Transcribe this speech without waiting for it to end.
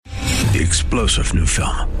The explosive new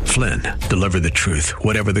film, Flynn, deliver the truth,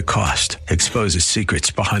 whatever the cost, exposes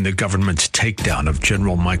secrets behind the government's takedown of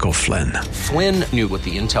General Michael Flynn. Flynn knew what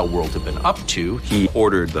the intel world had been up to. He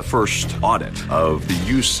ordered the first audit of the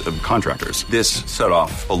use of contractors. This set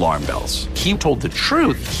off alarm bells. He told the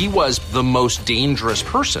truth. He was the most dangerous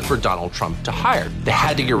person for Donald Trump to hire. They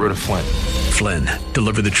had to get rid of Flynn. Flynn,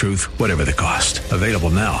 deliver the truth, whatever the cost. Available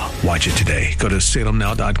now. Watch it today. Go to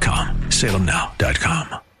salemnow.com.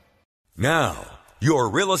 salemnow.com. Now, your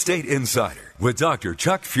Real Estate Insider with Dr.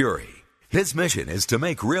 Chuck Fury. His mission is to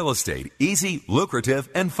make real estate easy, lucrative,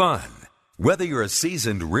 and fun. Whether you're a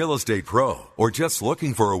seasoned real estate pro or just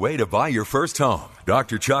looking for a way to buy your first home,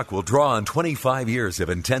 Dr. Chuck will draw on 25 years of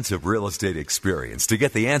intensive real estate experience to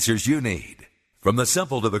get the answers you need. From the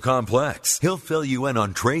simple to the complex, he'll fill you in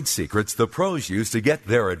on trade secrets the pros use to get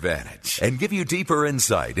their advantage and give you deeper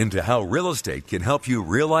insight into how real estate can help you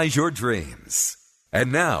realize your dreams.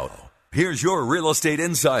 And now, here's your Real Estate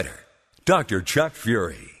Insider, Dr. Chuck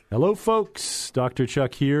Fury. Hello, folks. Dr.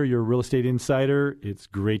 Chuck here, your Real Estate Insider. It's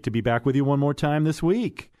great to be back with you one more time this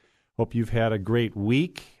week. Hope you've had a great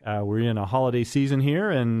week. We're in a holiday season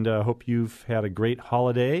here, and hope you've had a great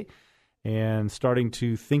holiday and starting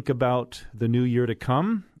to think about the new year to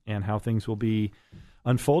come and how things will be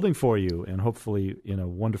unfolding for you, and hopefully in a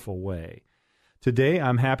wonderful way. Today,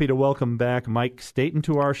 I'm happy to welcome back Mike Staten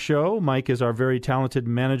to our show. Mike is our very talented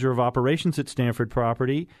manager of operations at Stanford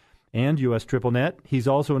Property and U.S. TripleNet. He's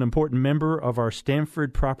also an important member of our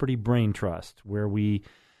Stanford Property Brain Trust, where we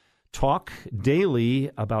talk daily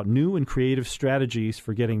about new and creative strategies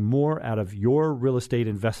for getting more out of your real estate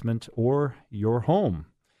investment or your home.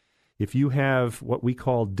 If you have what we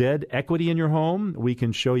call dead equity in your home, we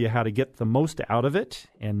can show you how to get the most out of it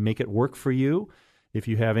and make it work for you. If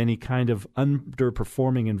you have any kind of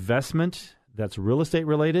underperforming investment that's real estate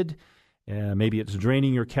related, maybe it's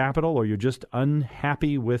draining your capital or you're just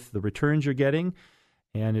unhappy with the returns you're getting,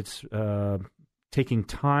 and it's taking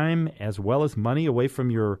time as well as money away from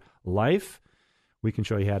your life, we can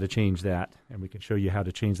show you how to change that, and we can show you how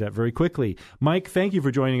to change that very quickly. Mike, thank you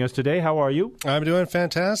for joining us today. How are you? I'm doing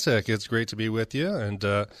fantastic. It's great to be with you, and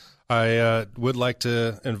I would like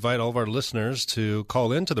to invite all of our listeners to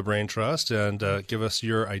call into the Brain Trust and give us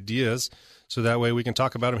your ideas, so that way we can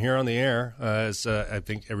talk about them here on the air. As I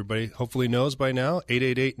think everybody hopefully knows by now,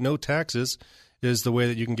 888-NO-TAXES is the way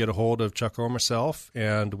that you can get a hold of Chuck or myself,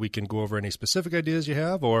 and we can go over any specific ideas you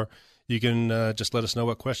have, or you can just let us know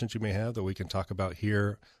what questions you may have that we can talk about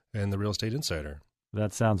here in the Real Estate Insider.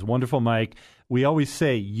 That sounds wonderful, Mike. We always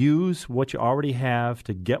say use what you already have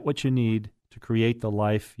to get what you need to create the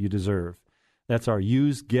life you deserve. That's our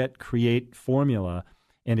use, get, create formula.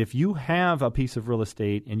 And if you have a piece of real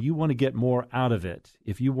estate and you want to get more out of it,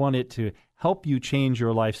 if you want it to help you change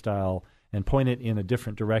your lifestyle and point it in a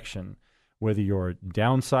different direction, whether you're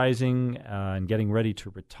downsizing and getting ready to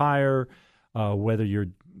retire, whether you're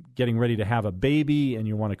getting ready to have a baby and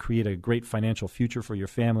you want to create a great financial future for your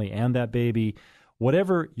family and that baby,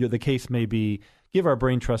 whatever the case may be, give our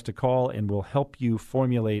Brain Trust a call and we'll help you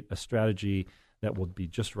formulate a strategy that will be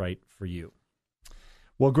just right for you.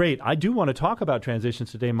 Well, great. I do want to talk about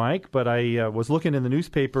transitions today, Mike, but I was looking in the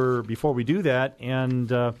newspaper before we do that,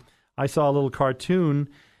 and I saw a little cartoon,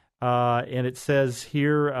 and it says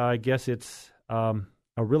here, I guess it's a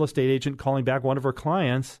real estate agent calling back one of her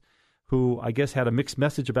clients who I guess had a mixed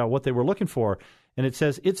message about what they were looking for. And it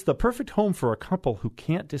says, it's the perfect home for a couple who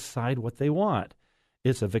can't decide what they want.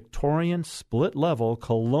 It's a Victorian split-level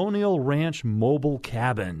colonial ranch mobile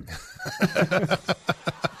cabin.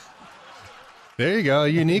 There you go, a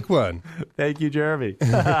unique one. Thank you, Jeremy.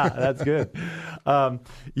 That's good. So,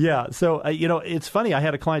 it's funny. I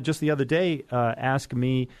had a client just the other day ask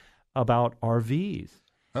me about RVs.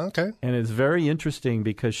 Okay. And it's very interesting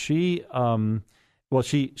because she's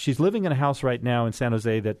living in a house right now in San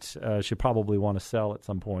Jose that she'll probably want to sell at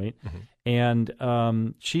some point. Mm-hmm.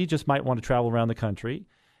 And she just might want to travel around the country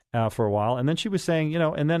for a while. And then she was saying,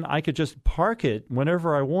 and then I could just park it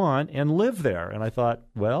whenever I want and live there. And I thought,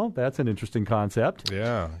 well, that's an interesting concept.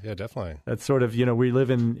 Yeah, definitely. That's sort of, we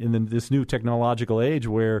live in this new technological age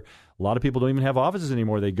where a lot of people don't even have offices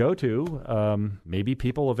anymore they go to. Maybe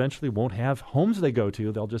people eventually won't have homes they go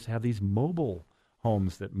to. They'll just have these mobile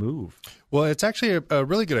homes that move. Well, it's actually a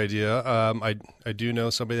really good idea. I do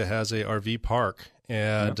know somebody that has a RV park,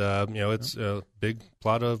 and it's a big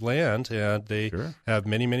plot of land, and they have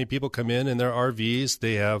many people come in their RVs.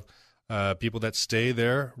 They have people that stay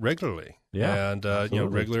there regularly, and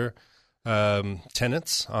regular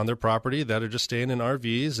tenants on their property that are just staying in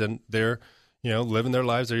RVs, and they're living their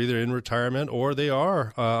lives. They're either in retirement or they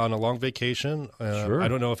are on a long vacation. Sure. I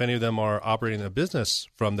don't know if any of them are operating a business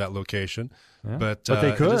from that location, Yeah. but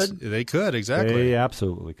they could. They could, exactly. They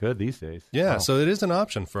absolutely could these days. Yeah, Wow. so it is an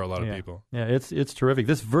option for a lot of people. Yeah, it's terrific.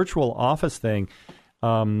 This virtual office thing,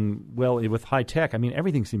 with high tech, I mean,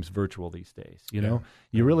 everything seems virtual these days.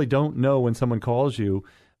 You really don't know when someone calls you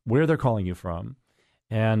where they're calling you from.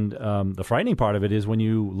 And the frightening part of it is when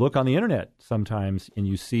you look on the internet sometimes and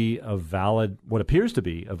you see what appears to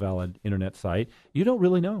be a valid internet site, you don't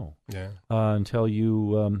really know until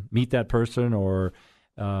you meet that person or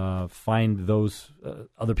find those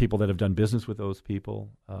other people that have done business with those people.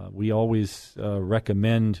 We always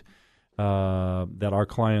recommend that our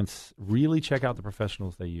clients really check out the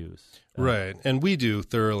professionals they use. Right, and we do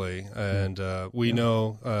thoroughly, and we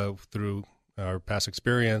know through our past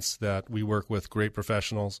experience that we work with great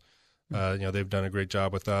professionals. They've done a great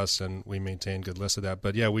job with us, and we maintain good lists of that.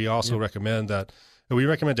 But we also recommend that. We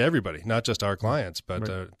recommend to everybody, not just our clients, but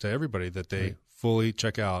to everybody that they fully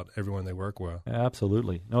check out everyone they work with.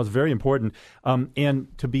 Absolutely. No, it's very important.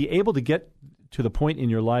 And to be able to get to the point in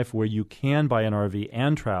your life where you can buy an RV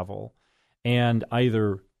and travel and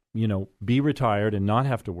either, be retired and not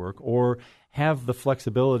have to work or have the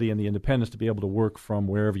flexibility and the independence to be able to work from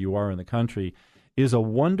wherever you are in the country is a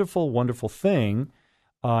wonderful, wonderful thing.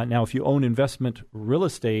 Now, if you own investment real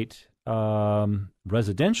estate,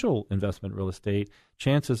 residential investment real estate,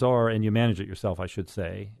 chances are, and you manage it yourself, I should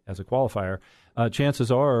say, as a qualifier,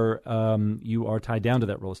 chances are you are tied down to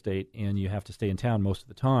that real estate and you have to stay in town most of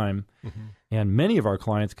the time. Mm-hmm. And many of our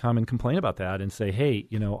clients come and complain about that and say, hey,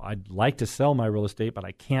 I'd like to sell my real estate, but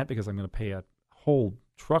I can't because I'm going to pay a whole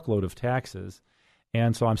truckload of taxes.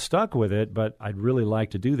 And so I'm stuck with it, but I'd really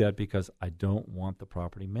like to do that because I don't want the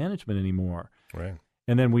property management anymore. Right.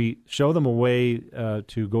 And then we show them a way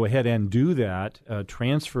to go ahead and do that,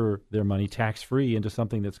 transfer their money tax-free into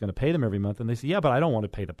something that's going to pay them every month. And they say, yeah, but I don't want to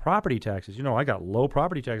pay the property taxes. I got low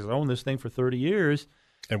property taxes. I own this thing for 30 years.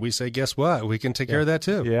 And we say, guess what? We can take care of that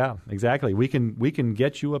too. Yeah, exactly. We can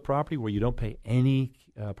get you a property where you don't pay any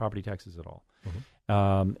property taxes at all.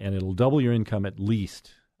 Mm-hmm. And it'll double your income at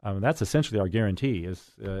least. That's essentially our guarantee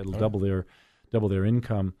is it'll double their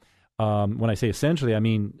income. When I say essentially, I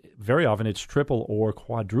mean very often it's triple or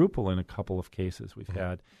quadruple in a couple of cases we've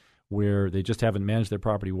had where they just haven't managed their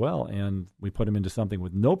property well, and we put them into something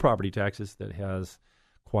with no property taxes that has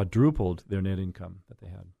quadrupled their net income that they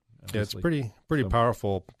had. Yeah, it's pretty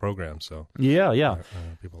powerful program. So yeah,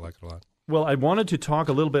 people like it a lot. Well, I wanted to talk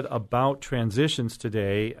a little bit about transitions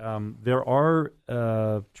today. There are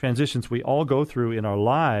transitions we all go through in our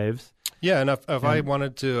lives. Yeah, and if I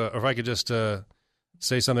wanted to, or if I could just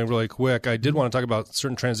say something really quick, I did want to talk about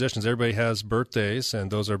certain transitions. Everybody has birthdays, and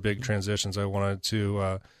those are big transitions. I wanted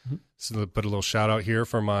to put a little shout out here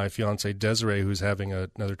for my fiance Desiree, who's having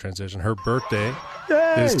another transition. Her birthday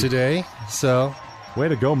is today, so way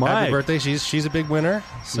to go, Mike! Happy birthday! She's a big winner.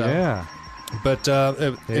 So. Yeah. But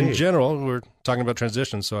in general, we're talking about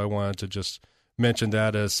transitions, so I wanted to just mention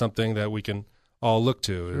that as something that we can all look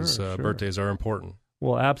to. Sure. Birthdays are important.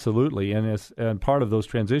 Well, absolutely, and part of those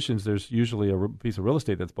transitions, there's usually a piece of real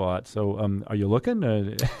estate that's bought. So, are you looking?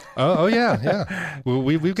 Oh yeah. Well,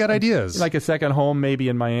 we've got ideas, like a second home, maybe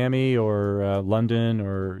in Miami or London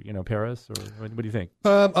or Paris, or what do you think?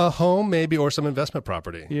 A home, maybe, or some investment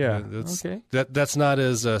property. Yeah, okay. That's not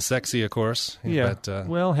as sexy, of course. Yeah. But,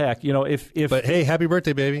 well, heck, if. But hey, happy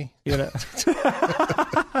birthday, baby.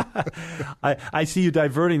 I see you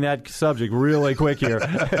diverting that subject really quick here.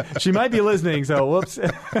 She might be listening, so whoops.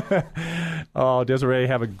 Oh, Desiree,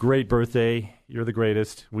 have a great birthday. You're the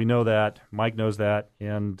greatest. We know that. Mike knows that.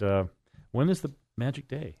 And when is the magic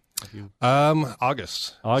day?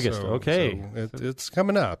 August. Okay. So it's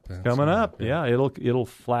coming up. Yeah. It'll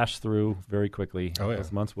flash through very quickly. Oh, yeah.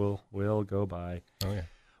 Those months will go by. Oh, yeah.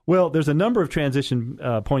 Well, there's a number of transition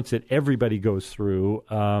points that everybody goes through,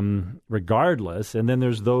 regardless, and then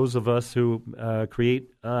there's those of us who create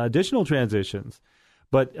additional transitions.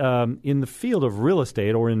 But in the field of real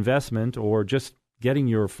estate or investment or just getting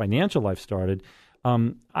your financial life started,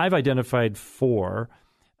 I've identified four,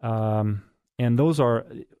 and those are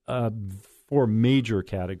four major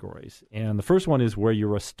categories. And the first one is where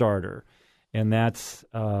you're a starter, and that's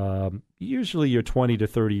usually you're 20 to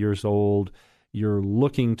 30 years old. You're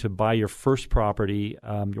looking to buy your first property,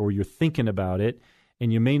 or you're thinking about it,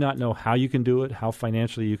 and you may not know how you can do it, how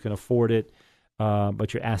financially you can afford it,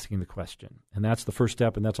 but you're asking the question. And that's the first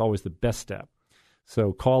step, and that's always the best step.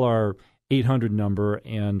 So call our 800 number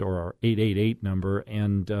or our 888 number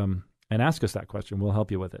and ask us that question. We'll help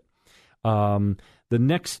you with it. The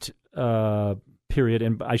next period.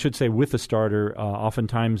 And I should say with the starter,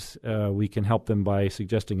 oftentimes we can help them by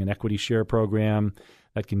suggesting an equity share program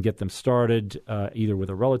that can get them started either with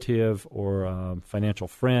a relative or a financial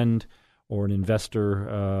friend or an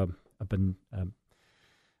investor,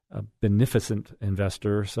 a beneficent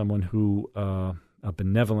investor, someone who a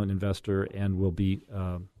benevolent investor, and will be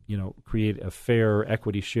create a fair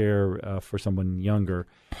equity share for someone younger.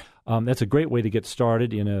 That's a great way to get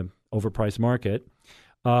started in an overpriced market.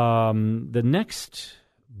 The next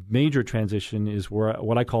major transition is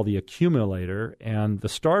what I call the accumulator, and the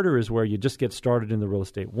starter is where you just get started in the real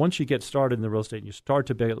estate. Once you get started in the real estate and you start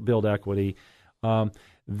to build equity,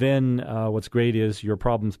 then what's great is your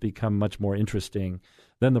problems become much more interesting.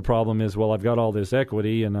 Then the problem is, well, I've got all this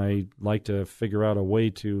equity and I like to figure out a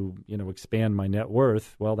way to, expand my net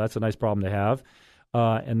worth. Well, that's a nice problem to have.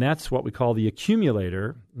 And that's what we call the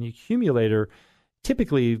accumulator. And the accumulator,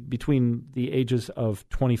 typically between the ages of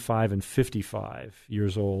 25 and 55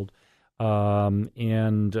 years old.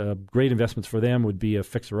 And great investments for them would be a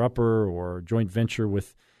fixer-upper or joint venture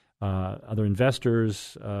with other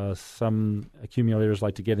investors. Some accumulators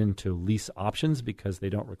like to get into lease options because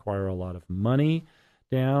they don't require a lot of money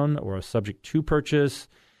down or a subject to purchase.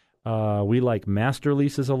 We like master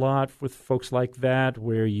leases a lot with folks like that,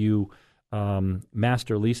 where you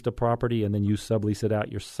master lease a property and then you sublease it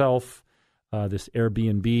out yourself. This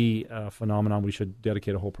Airbnb phenomenon we should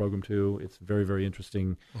dedicate a whole program to. It's very, very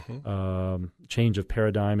interesting change of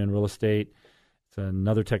paradigm in real estate. It's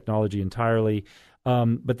another technology entirely.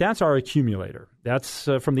 But that's our accumulator. That's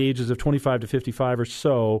from the ages of 25 to 55 or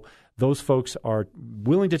so. Those folks are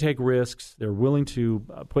willing to take risks. They're willing to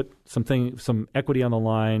put some equity on the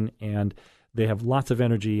line, and they have lots of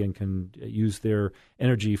energy and can use their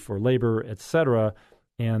energy for labor, et cetera.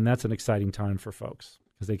 And that's an exciting time for folks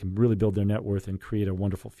because they can really build their net worth and create a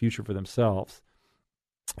wonderful future for themselves.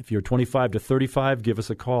 If you're 25 to 35, give us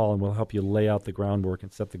a call, and we'll help you lay out the groundwork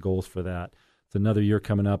and set the goals for that. It's another year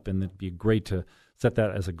coming up, and it'd be great to set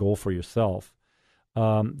that as a goal for yourself.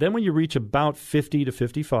 Then when you reach about 50 to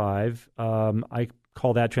 55, I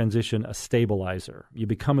call that transition a stabilizer. You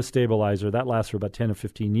become a stabilizer. That lasts for about 10 or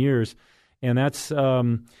 15 years, and that's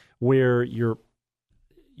where you're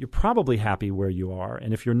probably happy where you are.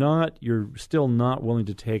 And if you're not, you're still not willing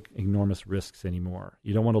to take enormous risks anymore.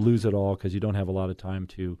 You don't want to lose it all because you don't have a lot of time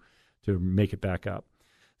to make it back up.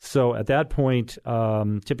 So at that point,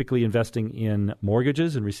 typically investing in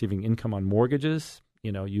mortgages and receiving income on mortgages,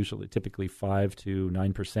 typically 5 to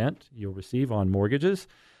 9% you'll receive on mortgages,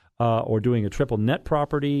 or doing a triple net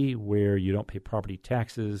property where you don't pay property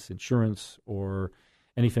taxes, insurance, or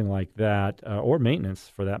anything like that, or maintenance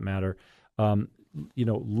for that matter.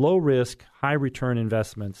 Low risk, high return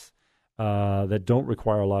investments that don't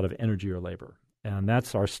require a lot of energy or labor. And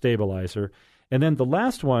that's our stabilizer. And then the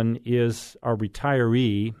last one is our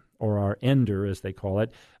retiree, or our ender, as they call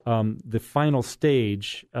it, the final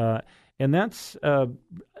stage. And that's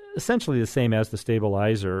essentially the same as the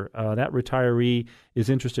stabilizer. That retiree is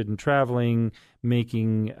interested in traveling,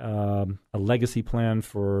 making a legacy plan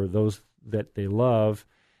for those that they love.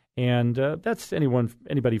 And that's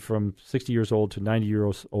anybody from 60 years old to 90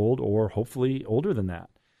 years old, or hopefully older than that.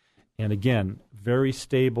 And again, very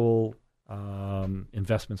stable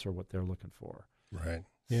investments are what they're looking for. Right.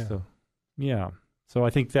 Yeah. So I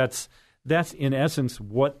think that's in essence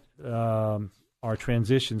what are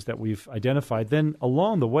transitions that we've identified. Then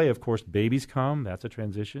along the way, of course, babies come. That's a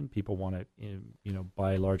transition. People want to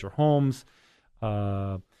buy larger homes.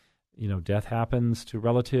 Death happens to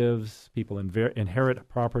relatives. People inherit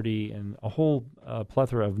property, and a whole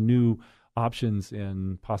plethora of new options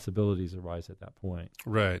and possibilities arise at that point.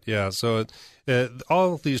 Right, yeah. So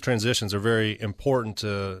all of these transitions are very important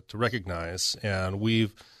to recognize, and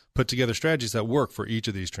we've put together strategies that work for each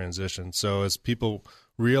of these transitions. So as people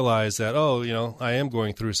realize that, I am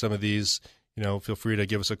going through some of these, feel free to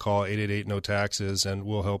give us a call, 888-NO-TAXES, and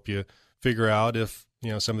we'll help you figure out if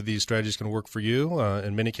some of these strategies can work for you.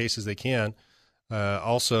 In many cases, they can.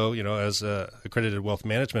 Also, as an accredited wealth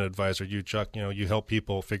management advisor, you, Chuck, you help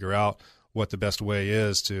people figure out what the best way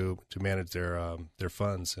is to manage their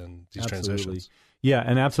funds and these transitions. Yeah,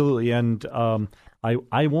 and absolutely. And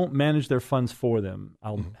I won't manage their funds for them.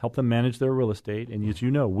 I'll help them manage their real estate. And as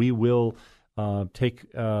you know, we will take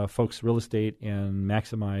folks' real estate and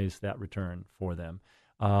maximize that return for them.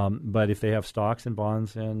 But if they have stocks and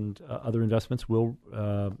bonds and other investments, we'll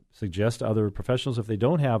suggest other professionals if they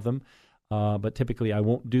don't have them. But typically I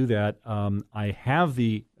won't do that. I have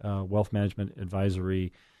the wealth management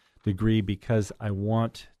advisory degree because I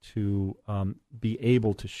want to be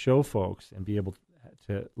able to show folks and be able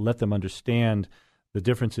to let them understand the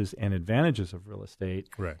differences and advantages of real estate.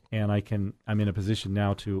 Right. And I'm in a position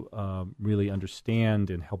now to really understand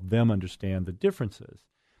and help them understand the differences.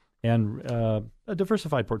 And a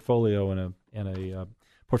diversified portfolio and a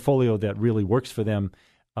portfolio that really works for them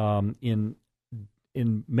in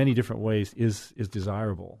many different ways is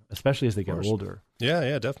desirable, especially as they get older.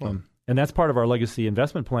 Yeah, definitely. And that's part of our legacy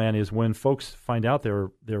investment plan is when folks find out they're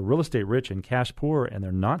real estate rich and cash poor and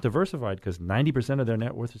they're not diversified because 90% of their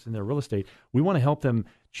net worth is in their real estate, we want to help them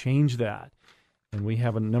change that. And we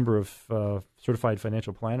have a number of certified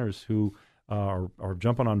financial planners who are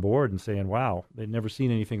jumping on board and saying, wow, they've never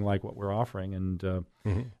seen anything like what we're offering, and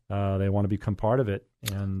they want to become part of it.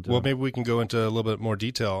 And well, maybe we can go into a little bit more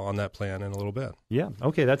detail on that plan in a little bit. Yeah,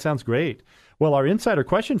 okay, that sounds great. Well, our insider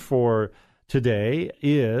question for today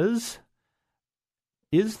is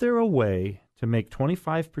there a way to make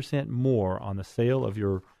 25% more on the sale of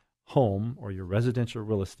your home or your residential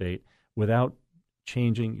real estate without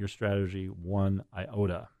changing your strategy one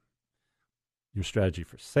iota? Your strategy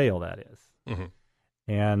for sale, that is. Mm-hmm.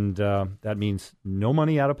 And that means no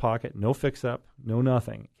money out of pocket, no fix-up, no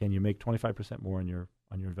nothing. Can you make 25% more on your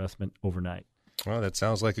investment overnight? Well, that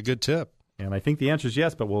sounds like a good tip. And I think the answer is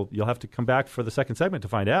yes, but you'll have to come back for the second segment to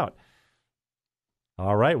find out.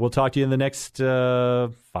 All right, we'll talk to you in the next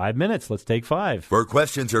 5 minutes. Let's take 5. For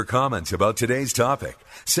questions or comments about today's topic,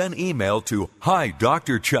 send email to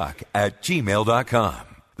hidrchuck@gmail.com.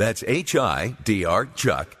 That's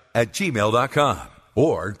HIDR@gmail.com.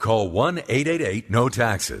 Or call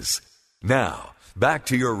 1-888-NO-TAXES. Now, back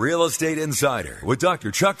to your Real Estate Insider with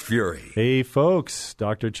Dr. Chuck Fury. Hey, folks.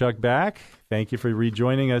 Dr. Chuck back. Thank you for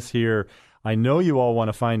rejoining us here. I know you all want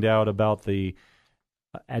to find out about the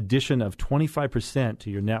addition of 25% to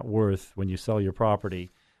your net worth when you sell your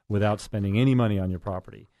property without spending any money on your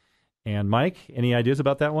property. And Mike, any ideas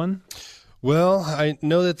about that one? Well, I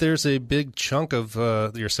know that there's a big chunk of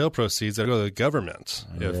your sale proceeds that go to the government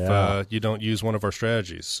if you don't use one of our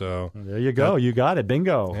strategies. So there you go. You got it.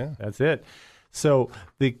 Bingo. Yeah. That's it. So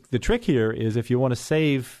the trick here is if you want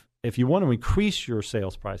to increase your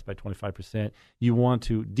sales price by 25%, you want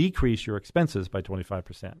to decrease your expenses by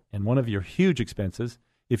 25%. And one of your huge expenses,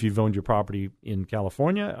 if you've owned your property in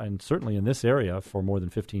California and certainly in this area for more than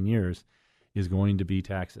 15 years, is going to be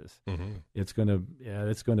taxes. Mm-hmm. It's going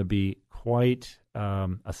to be quite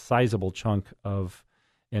a sizable chunk of,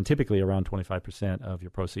 and typically around 25% of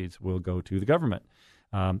your proceeds will go to the government.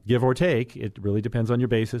 Give or take, it really depends on your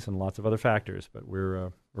basis and lots of other factors, but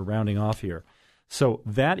we're rounding off here. So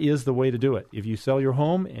that is the way to do it. If you sell your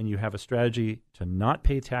home and you have a strategy to not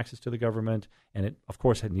pay taxes to the government, and it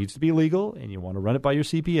needs to be legal, and you want to run it by your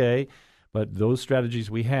CPA, but those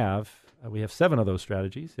strategies we have 7 of those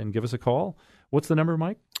strategies, and give us a call. What's the number,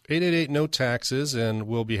 Mike? 888-NO-TAXES, and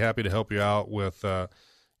we'll be happy to help you out with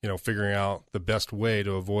figuring out the best way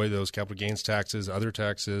to avoid those capital gains taxes, other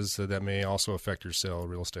taxes that may also affect your sale of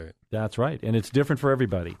real estate. That's right, and it's different for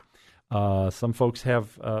everybody. Some folks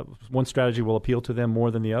have one strategy will appeal to them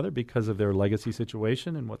more than the other because of their legacy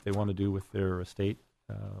situation and what they want to do with their estate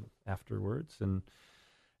afterwards, and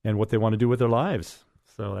what they want to do with their lives.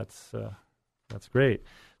 So that's great.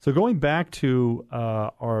 So going back to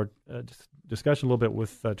our discussion a little bit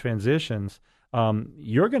with transitions,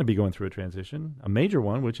 you're going to be going through a transition, a major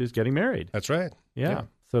one, which is getting married. That's right. Yeah.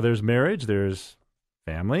 So there's marriage, there's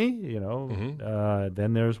family,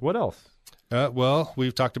 then there's what else? Well,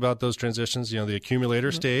 we've talked about those transitions, the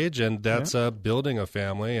accumulator stage, and that's building a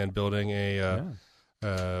family and building the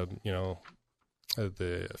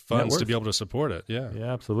funds to be able to support it. Yeah.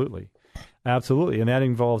 Yeah, absolutely. Absolutely. And that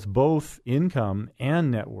involves both income and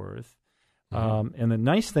net worth. And the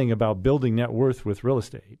nice thing about building net worth with real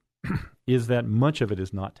estate is that much of it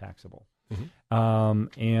is not taxable.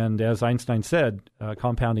 And as Einstein said,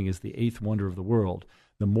 compounding is the 8th wonder of the world.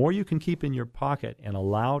 The more you can keep in your pocket and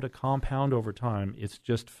allow to compound over time, it's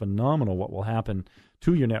just phenomenal what will happen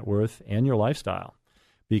to your net worth and your lifestyle.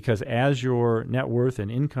 Because as your net worth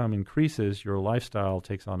and income increases, your lifestyle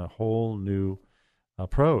takes on a whole new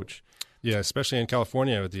approach. Yeah, especially in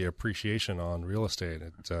California with the appreciation on real estate.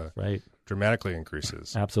 It dramatically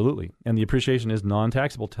increases. Absolutely. And the appreciation is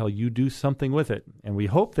non-taxable till you do something with it. And we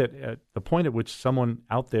hope that at the point at which someone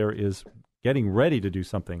out there is getting ready to do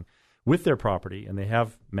something with their property and they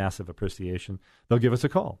have massive appreciation, they'll give us a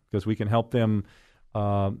call because we can help them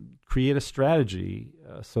create a strategy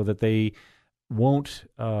so that they won't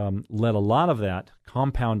let a lot of that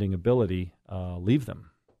compounding ability leave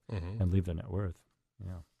them and leave their net worth.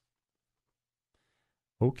 Yeah.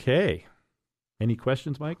 Okay. Any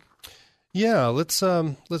questions, Mike? Yeah, let's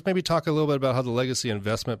maybe talk a little bit about how the legacy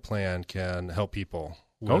investment plan can help people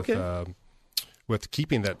with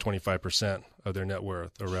keeping that 25% of their net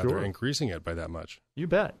worth, or rather increasing it by that much. You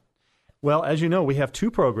bet. Well, as you know, we have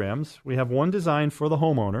two programs. We have one designed for the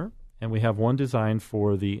homeowner, and we have one designed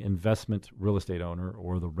for the investment real estate owner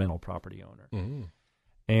or the rental property owner. Mm-hmm.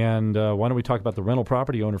 And why don't we talk about the rental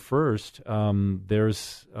property owner first?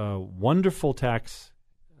 There's wonderful tax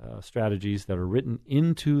strategies that are written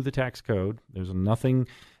into the tax code. There's nothing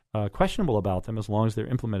questionable about them as long as they're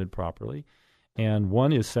implemented properly. And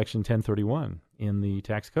one is Section 1031 in the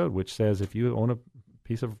tax code, which says if you own a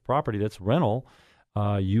piece of property that's rental,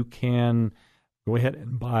 you can go ahead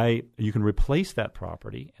and you can replace that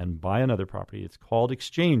property and buy another property. It's called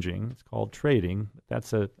exchanging. It's called trading.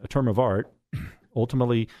 That's a term of art.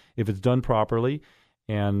 Ultimately, if it's done properly,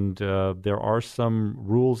 and there are some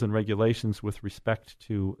rules and regulations with respect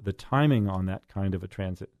to the timing on that kind of a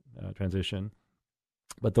transition,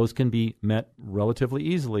 but those can be met relatively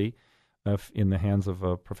easily if in the hands of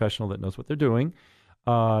a professional that knows what they're doing.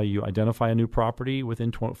 You identify a new property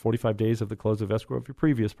within 45 days of the close of escrow of your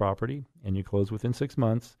previous property, and you close within 6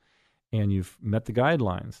 months, and you've met the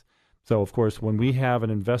guidelines. So, of course, when we have an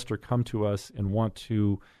investor come to us and want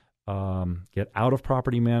to get out of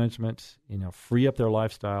property management, free up their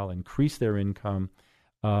lifestyle, increase their income,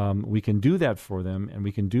 we can do that for them, and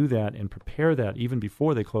we can do that and prepare that even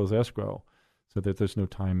before they close escrow so that there's no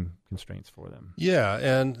time constraints for them. Yeah,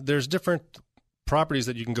 and there's different properties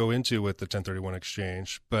that you can go into with the 1031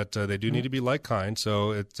 exchange, but they do need to be like-kind,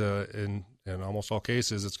 so in almost all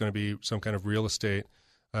cases, it's going to be some kind of real estate.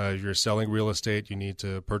 If you're selling real estate, you need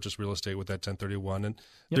to purchase real estate with that 1031. And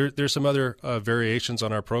there's some other variations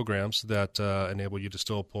on our programs that enable you to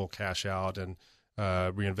still pull cash out and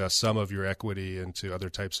reinvest some of your equity into other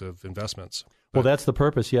types of investments. Well, that's the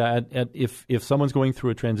purpose, yeah. If someone's going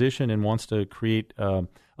through a transition and wants to create a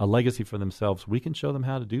legacy for themselves, we can show them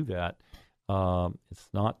how to do that. It's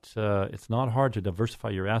not hard to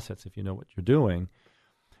diversify your assets if you know what you're doing.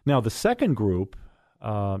 Now, the second group,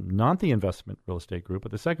 not the investment real estate group,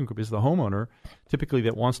 but the second group is the homeowner, typically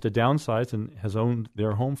that wants to downsize and has owned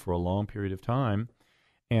their home for a long period of time.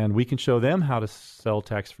 And we can show them how to sell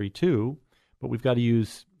tax-free too, but we've got to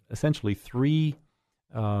use essentially 3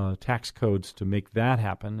 tax codes to make that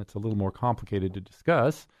happen. It's a little more complicated to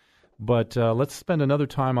discuss, but let's spend another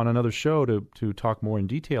time on another show to talk more in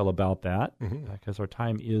detail about that, because our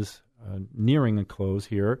time is nearing a close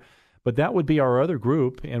here. But that would be our other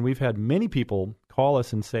group, and we've had many people call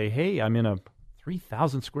us and say, hey, I'm in a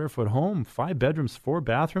 3,000 square foot home, 5 bedrooms, 4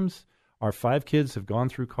 bathrooms. Our 5 kids have gone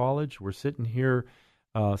through college. We're sitting here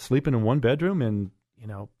sleeping in 1 bedroom, and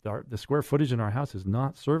the square footage in our house is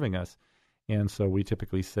not serving us. And so we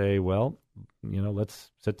typically say, well, let's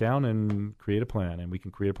sit down and create a plan. And we can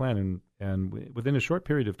create a plan. And within a short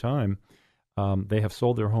period of time, they have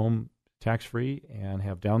sold their home tax-free and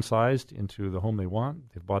have downsized into the home they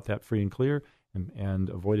want. They've bought that free and clear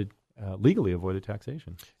and legally avoided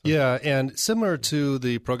taxation. So. Yeah, and similar to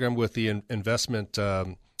the program with the investment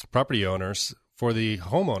property owners, for the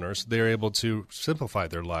homeowners, they're able to simplify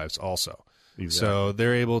their lives also. Exactly. So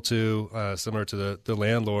they're able to, similar to the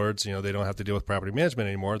landlords, they don't have to deal with property management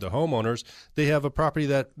anymore. The homeowners, they have a property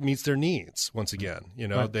that meets their needs. Once again,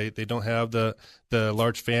 right. They don't have the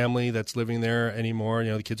large family that's living there anymore.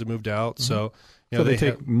 The kids have moved out, so they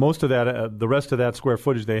take most of that, the rest of that square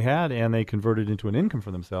footage they had, and they convert it into an income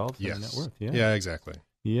for themselves. Yes. Net worth. Yeah, exactly.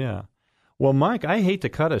 Yeah. Well, Mike, I hate to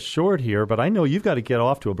cut us short here, but I know you've got to get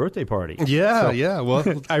off to a birthday party. Yeah. Well,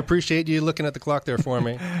 I appreciate you looking at the clock there for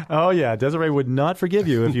me. Oh, yeah. Desiree would not forgive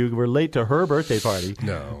you if you were late to her birthday party.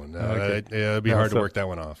 No. Okay. It'd be hard to work that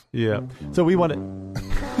one off. Yeah. So we want to...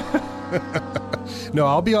 No,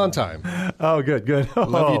 I'll be on time. Oh, good.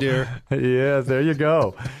 Love you, dear. Yes, there you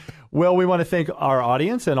go. Well, we want to thank our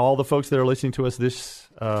audience and all the folks that are listening to us this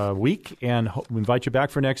week, and we invite you back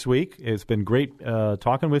for next week. It's been great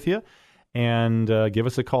talking with you. And give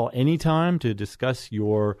us a call anytime to discuss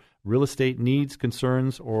your real estate needs,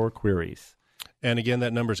 concerns, or queries. And again,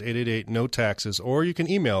 that number is 888-NO-TAXES, or you can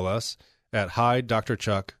email us at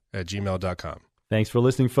hi.drchuck@gmail.com. Thanks for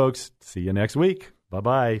listening, folks. See you next week.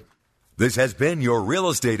 Bye-bye. This has been your Real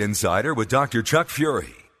Estate Insider with Dr. Chuck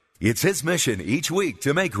Fury. It's his mission each week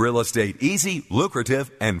to make real estate easy,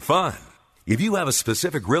 lucrative, and fun. If you have a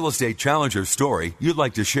specific real estate challenge or story you'd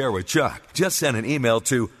like to share with Chuck, just send an email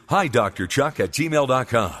to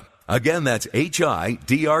hi.drchuck@gmail.com. Again, that's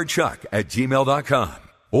HIDRchuck@gmail.com.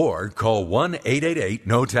 Or call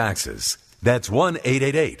 1-888-NO-TAXES. That's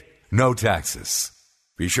 1-888-NO-TAXES.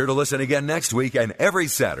 Be sure to listen again next week and every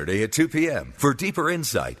Saturday at 2 p.m. for deeper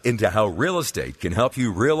insight into how real estate can help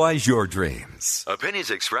you realize your dreams.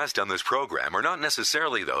 Opinions expressed on this program are not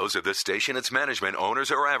necessarily those of this station, its management,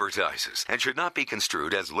 owners, or advertisers, and should not be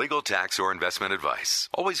construed as legal, tax, or investment advice.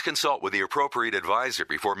 Always consult with the appropriate advisor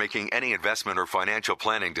before making any investment or financial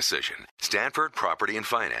planning decision. Stanford Property and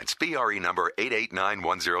Finance, BRE number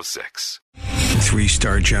 889106.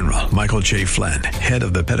 3-star General Michael J. Flynn, head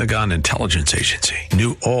of the Pentagon Intelligence Agency,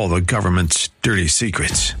 knew all the government's dirty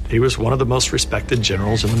secrets. He was one of the most respected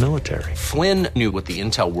generals in the military. Flynn knew what the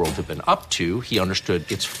intel world had been up to. He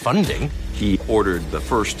understood its funding. He ordered the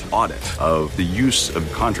first audit of the use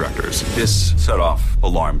of contractors. This set off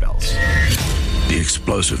alarm bells. The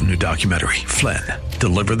explosive new documentary, Flynn,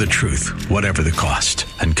 Deliver the Truth, Whatever the Cost,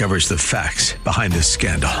 uncovers the facts behind this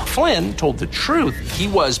scandal. Flynn told the truth. He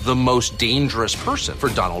was the most dangerous person for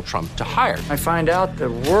Donald Trump to hire. I find out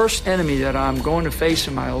the worst enemy that I'm going to face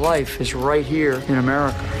in my life is right here in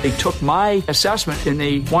America. They took my assessment and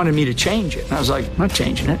they wanted me to change it. And I was like, I'm not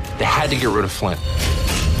changing it. They had to get rid of Flynn.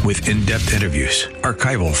 With in-depth interviews,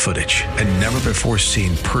 archival footage, and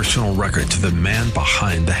never-before-seen personal records of the man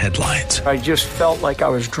behind the headlines. I just felt like I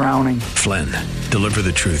was drowning. Flynn, Deliver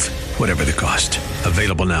the Truth, Whatever the Cost.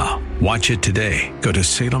 Available now. Watch it today. Go to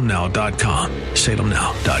salemnow.com.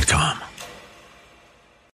 salemnow.com.